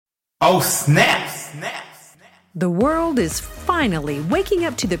Oh, snap! The world is finally waking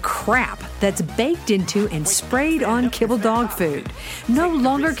up to the crap that's baked into and sprayed on kibble dog food. No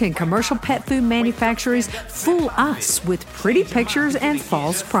longer can commercial pet food manufacturers fool us with pretty pictures and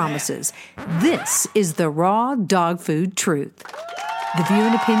false promises. This is the raw dog food truth. The view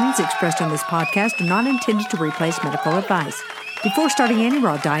and opinions expressed on this podcast are not intended to replace medical advice. Before starting any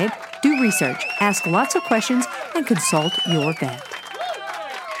raw diet, do research, ask lots of questions, and consult your vet.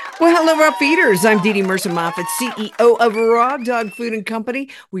 Well, hello, raw feeders. I'm Dee Dee Mercer-Moffat, CEO of Raw Dog Food and Company,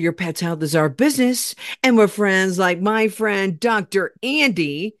 where your pet's health is our business. And we're friends like my friend, Dr.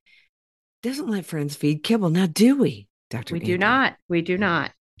 Andi. Doesn't let friends feed kibble, now do we, Dr. We Andi? do not. We do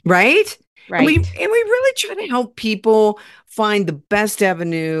not. Right? Right. And we really try to help people find the best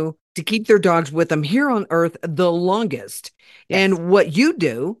avenue to keep their dogs with them here on earth the longest. Yes. And what you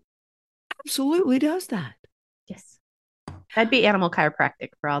do absolutely does that. Yes. That'd be animal chiropractic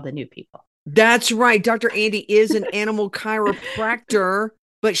for all the new people. That's right. Dr. Andi is an animal chiropractor,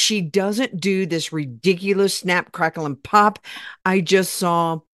 but she doesn't do this ridiculous snap, crackle, and pop. I just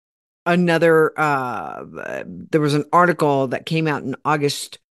saw another, there was an article that came out in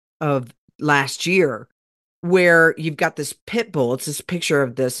August of last year where you've got this pit bull. It's this picture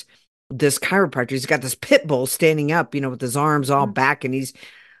of this chiropractor. He's got this pit bull standing up, with his arms all back, and he's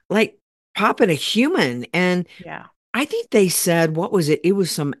like popping a human. And yeah. I think they said, what was it? It was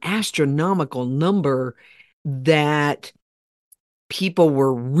some astronomical number that people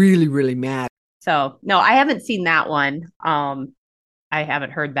were really, really mad. So, no, I haven't seen that one. I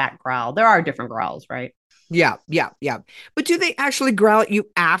haven't heard that growl. There are different growls, right? Yeah. But do they actually growl at you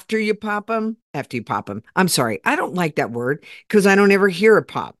after you pop them? After you pop them. I'm sorry. I don't like that word because I don't ever hear a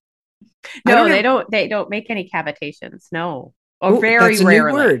pop. No, they don't make any cavitations. No. Or very that's a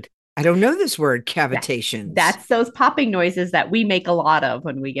rarely. new word. I don't know this word, cavitations. That's those popping noises that we make a lot of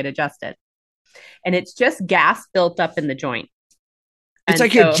when we get adjusted. And it's just gas built up in the joint. It's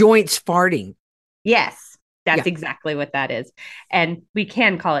like your joints farting. Yes, that's exactly what that is. And we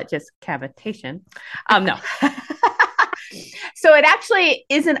can call it just cavitation. No. So it actually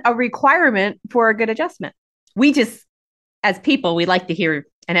isn't a requirement for a good adjustment. We just, as people, we like to hear,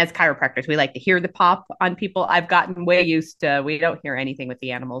 and as chiropractors, we like to hear the pop on people. I've gotten way used to, we don't hear anything with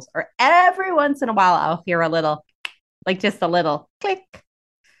the animals, or every once in a while, I'll hear a little, like just a little click,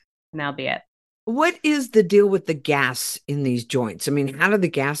 and that'll be it. What is the deal with the gas in these joints? I mean, how do the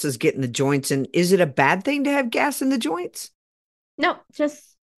gases get in the joints? And is it a bad thing to have gas in the joints? No,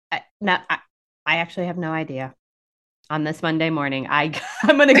 I actually have no idea. On this Monday morning, I'm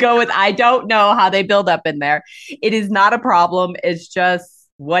going to go with, I don't know how they build up in there. It is not a problem. It's just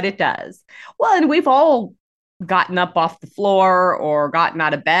what it does. Well, and we've all gotten up off the floor or gotten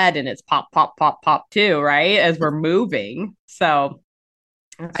out of bed and it's pop, pop, pop, pop too, right? As we're moving. So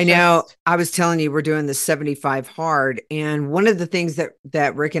I know. I was telling you, we're doing the 75 hard. And one of the things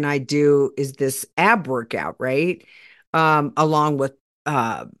that Rick and I do is this ab workout, right? Along with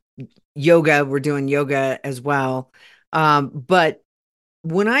yoga. We're doing yoga as well. But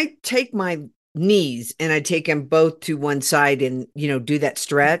when I take my knees and I take them both to one side and, do that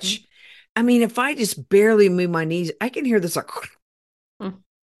stretch, I mean, if I just barely move my knees, I can hear this like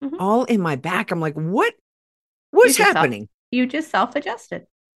all in my back. I'm like, what's happening? You just self-adjusted.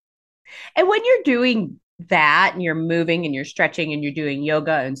 And when you're doing that and you're moving and you're stretching and you're doing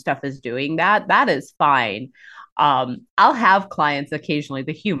yoga and stuff is doing that, that is fine. I'll have clients occasionally,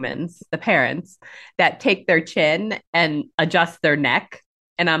 the humans, the parents, that take their chin and adjust their neck.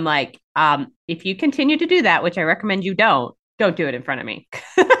 And I'm like, if you continue to do that, which I recommend you don't do it in front of me.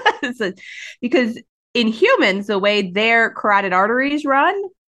 Because in humans, the way their carotid arteries run,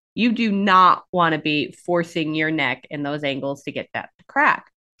 you do not want to be forcing your neck in those angles to get that to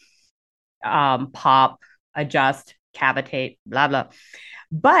crack. Pop, adjust, cavitate, blah, blah.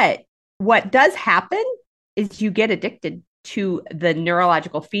 But what does happen is you get addicted to the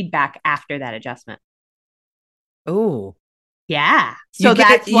neurological feedback after that adjustment. Oh, yeah. So you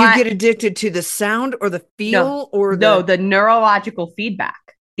get addicted to the sound or the feel the neurological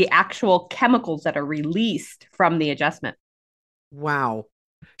feedback, the actual chemicals that are released from the adjustment. Wow.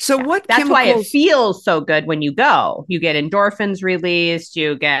 So that's why it feels so good when you go. You get endorphins released,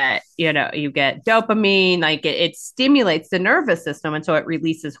 you get dopamine, like it stimulates the nervous system, and so it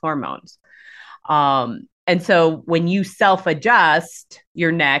releases hormones. And so when you self-adjust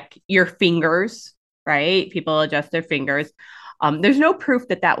your neck, your fingers, right? People adjust their fingers. There's no proof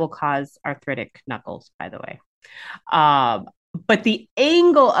that will cause arthritic knuckles, by the way. But the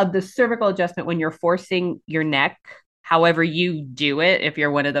angle of the cervical adjustment when you're forcing your neck, however you do it, if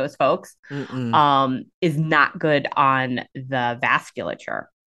you're one of those folks, is not good on the vasculature.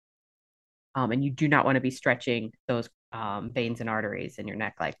 And you do not want to be stretching those veins and arteries in your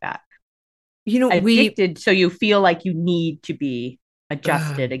neck like that. We Addicted, so you feel like you need to be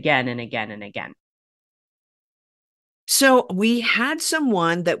adjusted again and again and again. So we had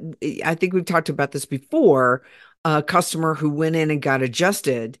someone that I think we've talked about this before, a customer who went in and got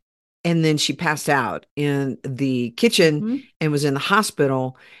adjusted, and then she passed out in the kitchen and was in the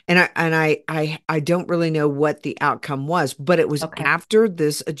hospital. And I don't really know what the outcome was, but it was after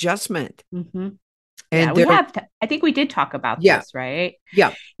this adjustment. And we have I think we did talk about this, right?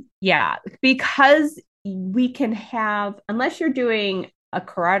 Yeah, because we can have, unless you're doing a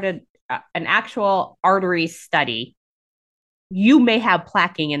carotid, an actual artery study, you may have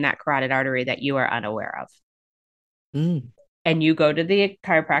plaquing in that carotid artery that you are unaware of. And you go to the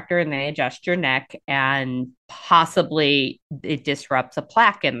chiropractor and they adjust your neck, and possibly it disrupts a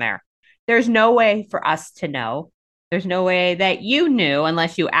plaque in there. There's no way for us to know. There's no way that you knew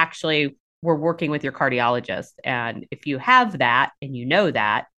unless you actually were working with your cardiologist. And if you have that and you know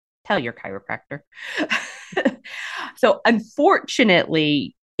that, tell your chiropractor. So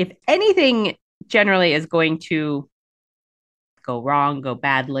unfortunately, if anything generally is going to go wrong, go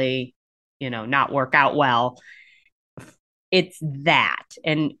badly, not work out well, it's that.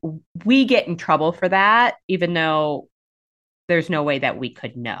 And we get in trouble for that, even though there's no way that we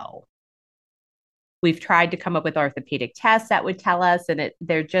could know. We've tried to come up with orthopedic tests that would tell us, and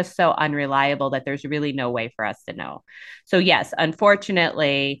they're just so unreliable that there's really no way for us to know. So yes,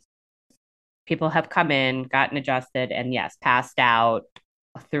 unfortunately, people have come in, gotten adjusted, and yes, passed out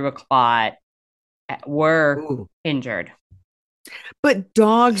through a clot, were injured. But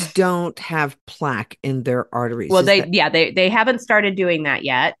dogs don't have plaque in their arteries. Well, they haven't started doing that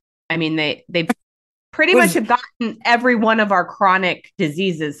yet. I mean, they pretty much have gotten every one of our chronic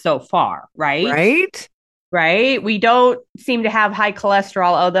diseases so far, right? Right. We don't seem to have high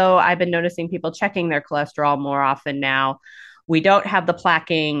cholesterol, although I've been noticing people checking their cholesterol more often now. We don't have the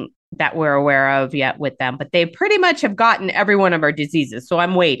plaquing that we're aware of yet with them, but they pretty much have gotten every one of our diseases. So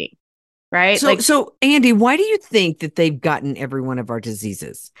I'm waiting. Right. So Andi, why do you think that they've gotten every one of our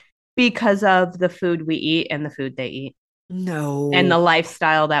diseases? Because of the food we eat and the food they eat. No. And the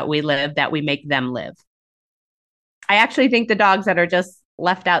lifestyle that we live, that we make them live. I actually think the dogs that are just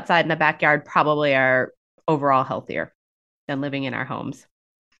left outside in the backyard probably are overall healthier than living in our homes.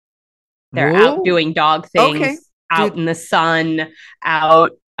 They're out doing dog things, out in the sun,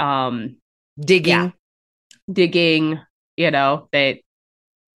 out digging,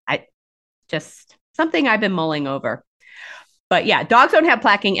 just something I've been mulling over. But yeah, dogs don't have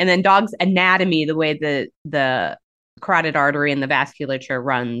plaquing, and then dogs' anatomy, the way the carotid artery and the vasculature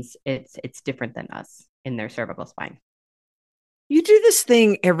runs, it's different than us in their cervical spine. You do this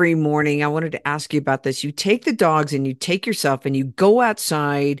thing every morning. I wanted to ask you about this. You take the dogs and you take yourself and you go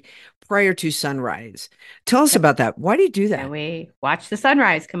outside prior to sunrise. Tell us about that. Why do you do that? And we watch the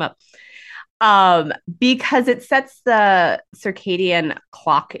sunrise come up. Because it sets the circadian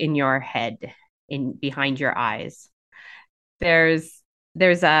clock in your head, behind your eyes. There's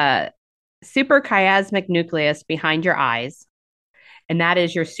a suprachiasmatic nucleus behind your eyes, and that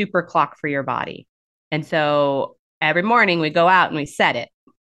is your super clock for your body. And so every morning we go out and we set it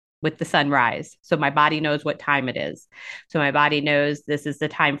with the sunrise. So my body knows what time it is. So my body knows this is the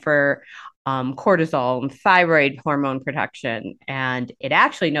time for cortisol and thyroid hormone production. And it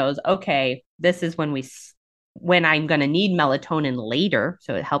actually knows, okay, this is when I'm going to need melatonin later.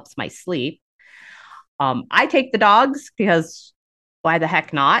 So it helps my sleep. I take the dogs because why the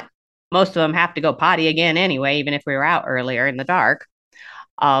heck not? Most of them have to go potty again anyway, even if we were out earlier in the dark.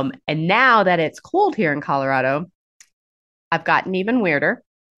 And now that it's cold here in Colorado, I've gotten even weirder.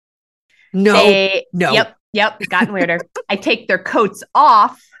 No. Yep, gotten weirder. I take their coats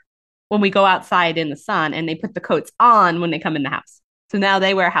off when we go outside in the sun, and they put the coats on when they come in the house. So now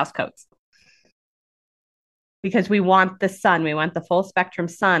they wear house coats. Because we want the sun, we want the full spectrum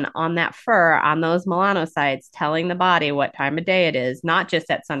sun on that fur, on those melanocytes, telling the body what time of day it is, not just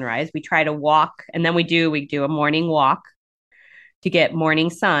at sunrise. We try to walk, and then we do a morning walk to get morning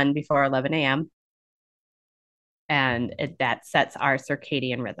sun before 11 a.m. And that sets our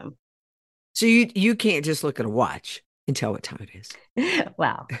circadian rhythm. So you can't just look at a watch and tell what time it is.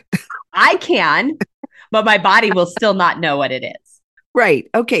 Well, I can, but my body will still not know what it is. Right.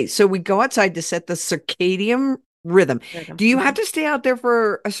 Okay. So we go outside to set the circadian rhythm. Do you have to stay out there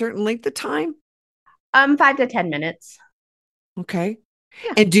for a certain length of time? 5 to 10 minutes. Okay.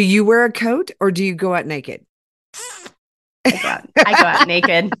 Yeah. And do you wear a coat or do you go out naked? I go out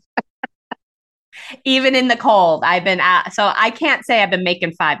naked. Even in the cold, I've been out. So I can't say I've been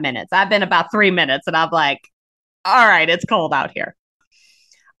making 5 minutes. I've been about 3 minutes, and I'm like, all right, it's cold out here.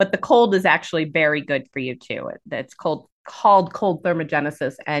 But the cold is actually very good for you too. It's called cold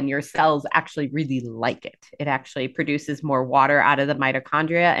thermogenesis, and your cells actually really like it. It actually produces more water out of the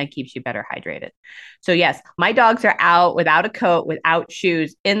mitochondria and keeps you better hydrated. So yes, my dogs are out without a coat, without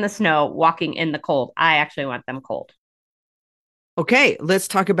shoes, in the snow, walking in the cold. I actually want them cold. Okay, let's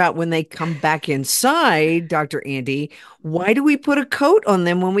talk about when they come back inside, Dr. Andi. Why do we put a coat on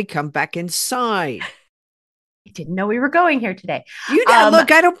them when we come back inside? I didn't know we were going here today.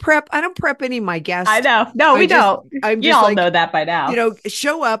 Look, I don't prep any of my guests. I know. No, we don't. You all know that by now.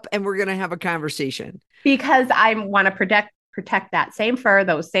 Show up and we're going to have a conversation. Because I want to protect that same fur,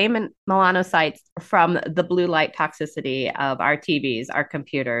 those same melanocytes from the blue light toxicity of our TVs, our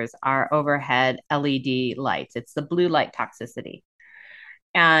computers, our overhead LED lights. It's the blue light toxicity.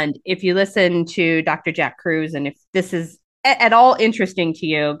 And if you listen to Dr. Jack Kruse, and if this is at all interesting to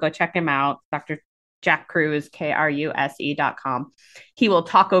you, go check him out, Dr. Jack Kruse, KRUSE.com. He will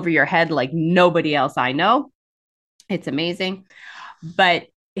talk over your head like nobody else I know. It's amazing. But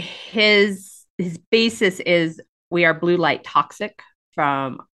his basis is we are blue light toxic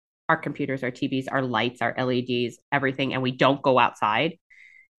from our computers, our TVs, our lights, our LEDs, everything, and we don't go outside.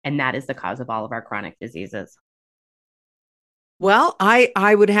 And that is the cause of all of our chronic diseases. Well,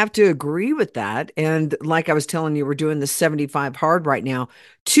 I would have to agree with that. And like I was telling you, we're doing the 75 hard right now.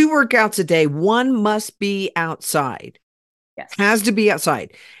 2 workouts a day. One must be outside. Yes. Has to be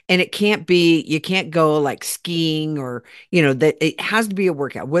outside. And you can't go like skiing or, that it has to be a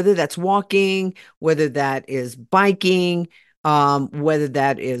workout, whether that's walking, whether that is biking, whether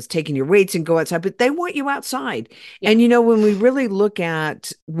that is taking your weights and go outside, but they want you outside. Yeah. And, when we really look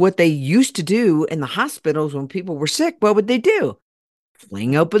at what they used to do in the hospitals when people were sick, what would they do?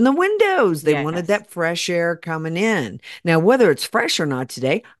 Fling open the windows. They wanted that fresh air coming in. Now, whether it's fresh or not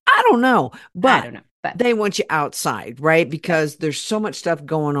today, I don't know, but they want you outside, right? Because there's so much stuff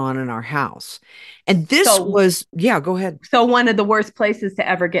going on in our house. And go ahead. So one of the worst places to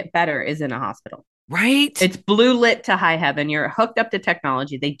ever get better is in a hospital. Right. It's blue lit to high heaven. You're hooked up to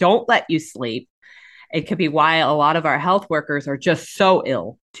technology. They don't let you sleep. It could be why a lot of our health workers are just so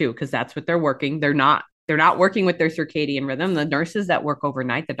ill too, because that's what they're working. They're not working with their circadian rhythm. The nurses that work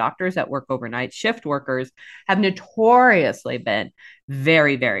overnight, the doctors that work overnight, shift workers have notoriously been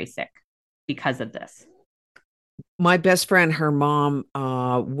very, very sick because of this. My best friend, her mom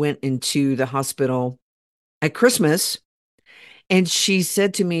went into the hospital at Christmas. And she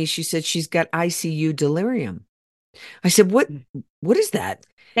said to me, she's got ICU delirium. I said, what is that?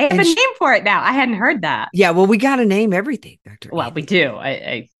 They have a name for it now. I hadn't heard that. Yeah, well, we got to name everything, Dr. Well, we do.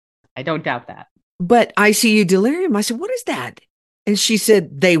 I don't doubt that. But ICU delirium, I said, what is that? And she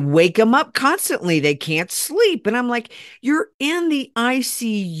said, they wake them up constantly. They can't sleep. And I'm like, you're in the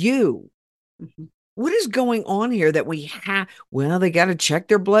ICU. Mm-hmm. What is going on here that we have? Well, they got to check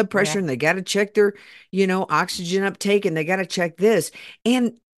their blood pressure and they got to check their, oxygen uptake, and they got to check this.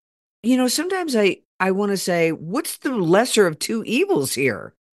 And, sometimes I want to say, what's the lesser of two evils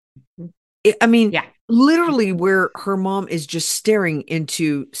here? I mean, literally where her mom is just staring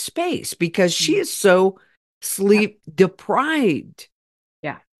into space because she is so sleep deprived.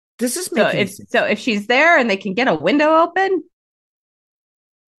 Yeah. Does this make sense? So if she's there and they can get a window open,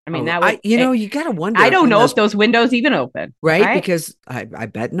 I mean, that would, you got to wonder. I don't know if those windows even open. Right? Because I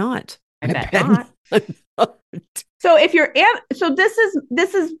bet not. I bet not. So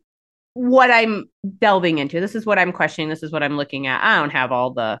this is what I'm delving into. This is what I'm questioning. This is what I'm looking at. I don't have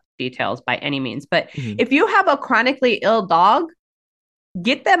all the details by any means, but if you have a chronically ill dog,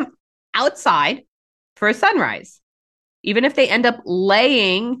 get them outside for a sunrise. Even if they end up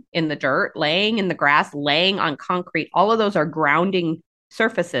laying in the dirt, laying in the grass, laying on concrete, all of those are grounding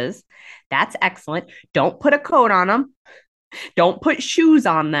surfaces. That's excellent. Don't put a coat on them. Don't put shoes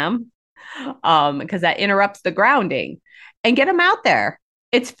on them because that interrupts the grounding. And get them out there.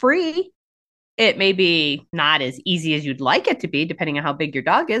 It's free. It may be not as easy as you'd like it to be, depending on how big your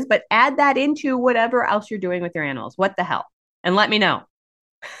dog is, but add that into whatever else you're doing with your animals. What the hell? And let me know.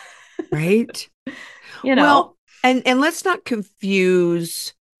 Right? Well, and let's not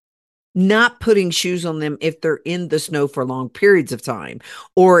confuse not putting shoes on them if they're in the snow for long periods of time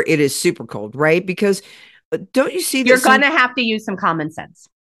or it is super cold, right? Because don't you see that you're going to have to use some common sense.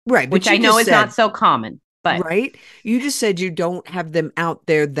 Right. Which I know is not so common. But right. You just said you don't have them out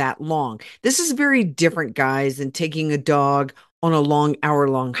there that long. This is very different, guys, than taking a dog on a long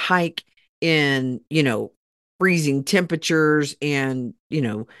hour-long hike in, freezing temperatures. And,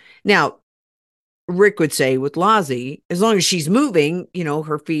 now Rick would say with Lozzie, as long as she's moving,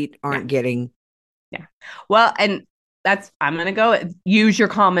 her feet aren't getting. Yeah. Well, and I'm going to go use your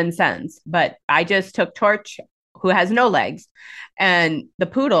common sense, but I just took Torch, who has no legs, and the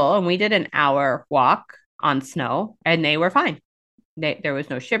poodle, and we did an hour walk on snow, and they were fine. There was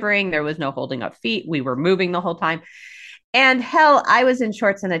no shivering, there was no holding up feet. We were moving the whole time. And hell, I was in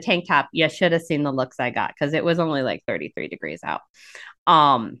shorts and a tank top. You should have seen the looks I got because it was only like 33 degrees out.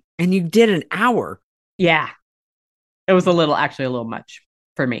 And you did an hour. Yeah. It was actually a little much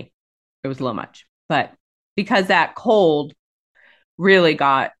for me. It was a little much. But because that cold really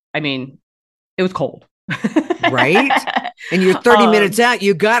it was cold. Right? And you're 30 minutes out,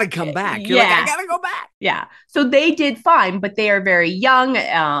 you got to come back. You're like, I got to go back. Yeah. So they did fine, but they are very young.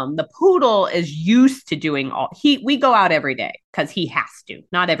 The poodle is used to doing we go out every day because he has to.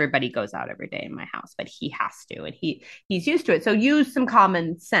 Not everybody goes out every day in my house, but he has to. And he's used to it. So use some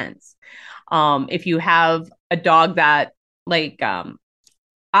common sense. If you have a dog that like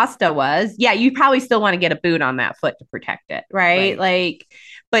Asta was, you probably still want to get a boot on that foot to protect it, right? Like,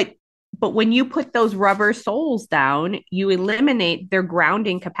 but when you put those rubber soles down, you eliminate their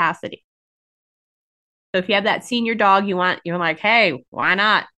grounding capacity. So if you have that senior dog, you're like, hey, why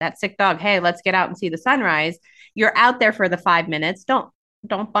not? That sick dog, hey, let's get out and see the sunrise. You're out there for the 5 minutes. Don't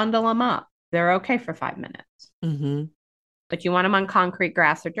bundle them up. They're okay for 5 minutes. Mm-hmm. But you want them on concrete,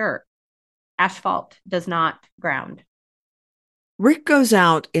 grass, or dirt. Asphalt does not ground. Rick goes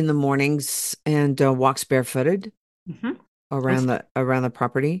out in the mornings and walks barefooted around the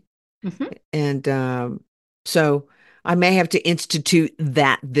property. Mm-hmm. And so I may have to institute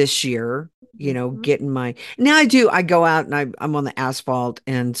that this year, getting now I go out and I'm on the asphalt.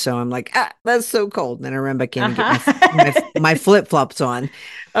 And so I'm like, that's so cold. And then I remember I can't get my flip-flops on.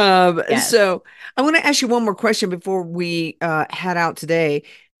 Yes. So I want to ask you one more question before we head out today.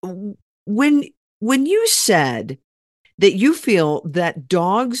 When you said that you feel that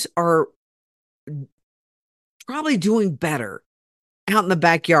dogs are probably doing better out in the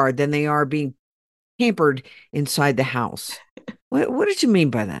backyard than they are being pampered inside the house. What did you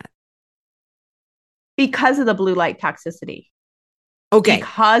mean by that? Because of the blue light toxicity. Okay.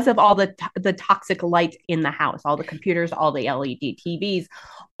 Because of all the toxic light in the house, all the computers, all the LED TVs,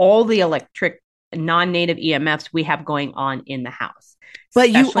 all the electric non-native EMFs we have going on in the house. But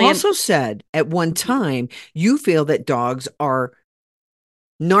you also said at one time you feel that dogs are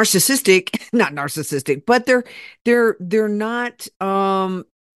not narcissistic, but they're not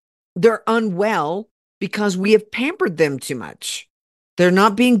they're unwell because we have pampered them too much. They're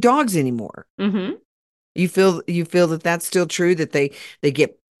not being dogs anymore. Mm-hmm. You feel that that's still true, that they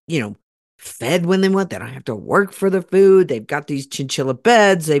get, fed when they want. They don't have to work for the food. They've got these chinchilla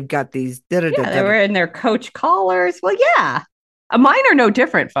beds. They've got these. They were in their coach collars. Well, yeah. Mine are no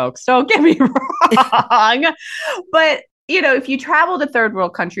different, folks. Don't get me wrong. But if you travel to third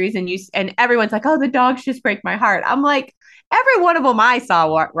world countries and everyone's like, oh, the dogs just break my heart. I'm like, every one of them I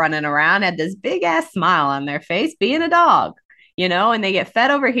saw running around had this big ass smile on their face being a dog, and they get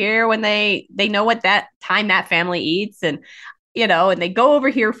fed over here when they know what that time that family eats. And, and they go over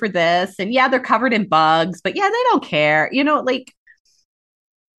here for this, and they're covered in bugs, but they don't care, like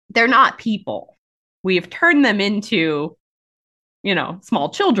they're not people. We've turned them into,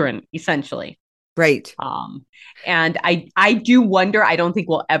 small children, essentially. Right. And I do wonder, I don't think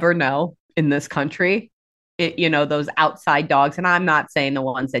we'll ever know in this country, those outside dogs. And I'm not saying the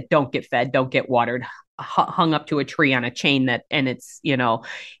ones that don't get fed, don't get watered, hung up to a tree on a chain and it's,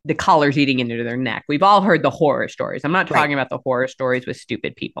 the collar's eating into their neck. We've all heard the horror stories. I'm not talking about the horror stories with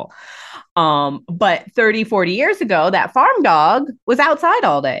stupid people. But 30, 40 years ago, that farm dog was outside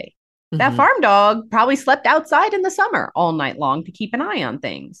all day. That farm dog probably slept outside in the summer all night long to keep an eye on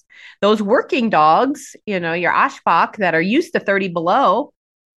things. Those working dogs, your Ashbach that are used to 30 below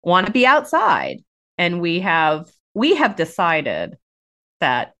want to be outside. And we have decided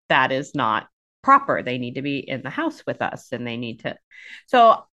that is not proper. They need to be in the house with us and they need to.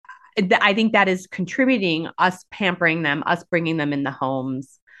 So I think that is contributing, us pampering them, us bringing them in the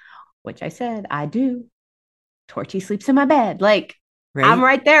homes, which I said, I do. Torchy sleeps in my bed. Like, right. I'm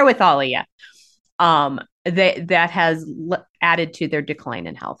right there with all of you. That has added to their decline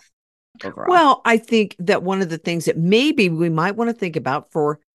in health overall. Well, I think that one of the things that maybe we might want to think about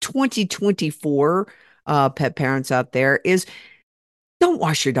for 2024 pet parents out there is don't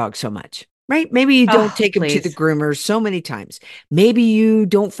wash your dog so much. Right? Maybe you don't take them to the groomer so many times. Maybe you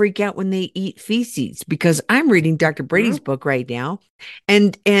don't freak out when they eat feces, because I'm reading Dr. Brady's book right now.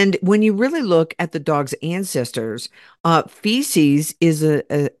 And when you really look at the dog's ancestors, feces is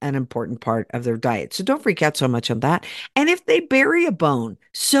an important part of their diet. So don't freak out so much on that. And if they bury a bone,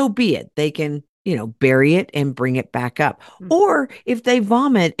 so be it. They can, bury it and bring it back up. Or if they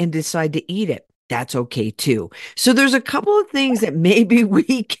vomit and decide to eat it, that's okay too. So there's a couple of things that maybe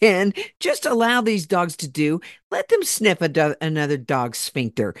we can just allow these dogs to do. Let them sniff another dog's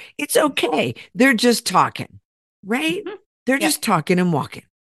sphincter. It's okay. They're just talking, right? Mhm. They're just talking and walking.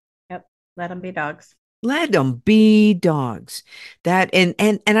 Yep. Let them be dogs. Let them be dogs. That and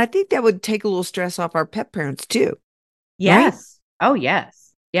I think that would take a little stress off our pet parents too. Yes. Right? Oh,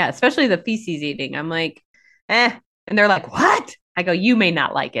 yes. Yeah. Especially the feces eating. I'm like, and they're like, what? I go, you may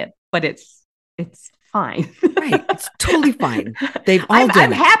not like it, but it's fine. Right. It's totally fine. They've all done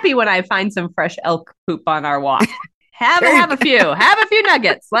I'm it. happy when I find some fresh elk poop on our walk. Have a few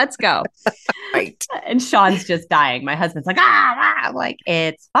nuggets. Let's go. Right. And Sean's just dying. My husband's like, I'm like,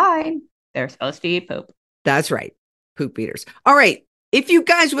 it's fine. They're supposed to eat poop. That's right. Poop eaters. All right. If you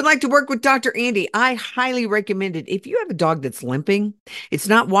guys would like to work with Dr. Andi, I highly recommend it. If you have a dog that's limping, it's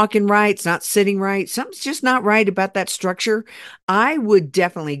not walking right, it's not sitting right, something's just not right about that structure, I would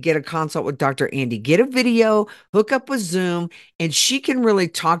definitely get a consult with Dr. Andi. Get a video, hook up with Zoom, and she can really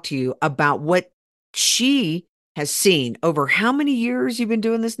talk to you about what she has seen over how many years you've been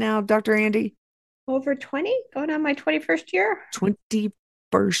doing this now, Dr. Andi? Over 20, going on my 21st year.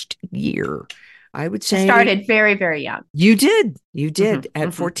 21st year. I would say I started very, very young. You did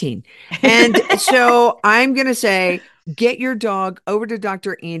at 14. And so I'm going to say, get your dog over to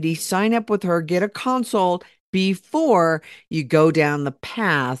Dr. Andi, sign up with her, get a consult before you go down the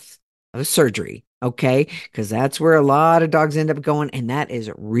path of surgery. Okay. Because that's where a lot of dogs end up going. And that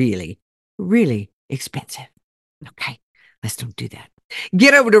is really, really expensive. Okay. Let's don't do that.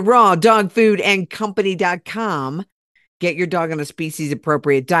 Get over to rawdogfoodandcompany.com. Get your dog on a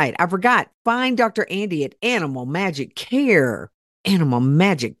species-appropriate diet. I forgot. Find Dr. Andi at Animal Magic Care,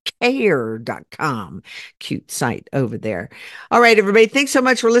 animalmagiccare.com. Cute site over there. All right, everybody. Thanks so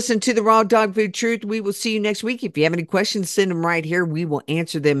much for listening to the Raw Dog Food Truth. We will see you next week. If you have any questions, send them right here. We will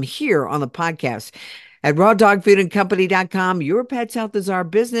answer them here on the podcast. At rawdogfoodandcompany.com, your pet's health is our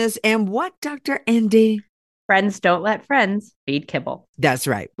business. And what, Dr. Andi? Friends don't let friends feed kibble. That's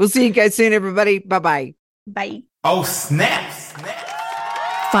right. We'll see you guys soon, everybody. Bye-bye. Bye. Oh, snaps.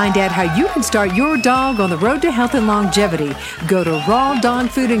 Find out how you can start your dog on the road to health and longevity. Go to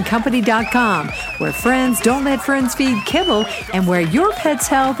rawdogfoodandcompany.com, where friends don't let friends feed kibble and where your pet's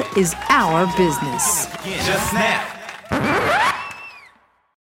health is our business. Just snap.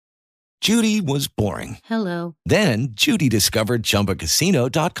 Judy was boring. Hello. Then Judy discovered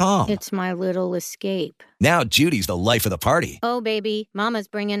ChumbaCasino.com. It's my little escape. Now Judy's the life of the party. Oh, baby, mama's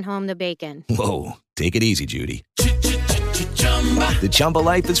bringing home the bacon. Whoa, take it easy, Judy. The Chumba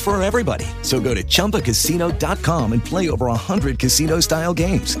life is for everybody. So go to ChumbaCasino.com and play over 100 casino-style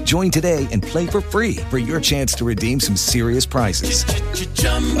games. Join today and play for free for your chance to redeem some serious prizes.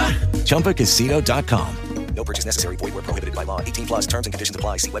 ChumbaCasino.com. No purchase necessary. Void where prohibited by law. 18+ terms and conditions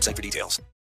apply. See website for details.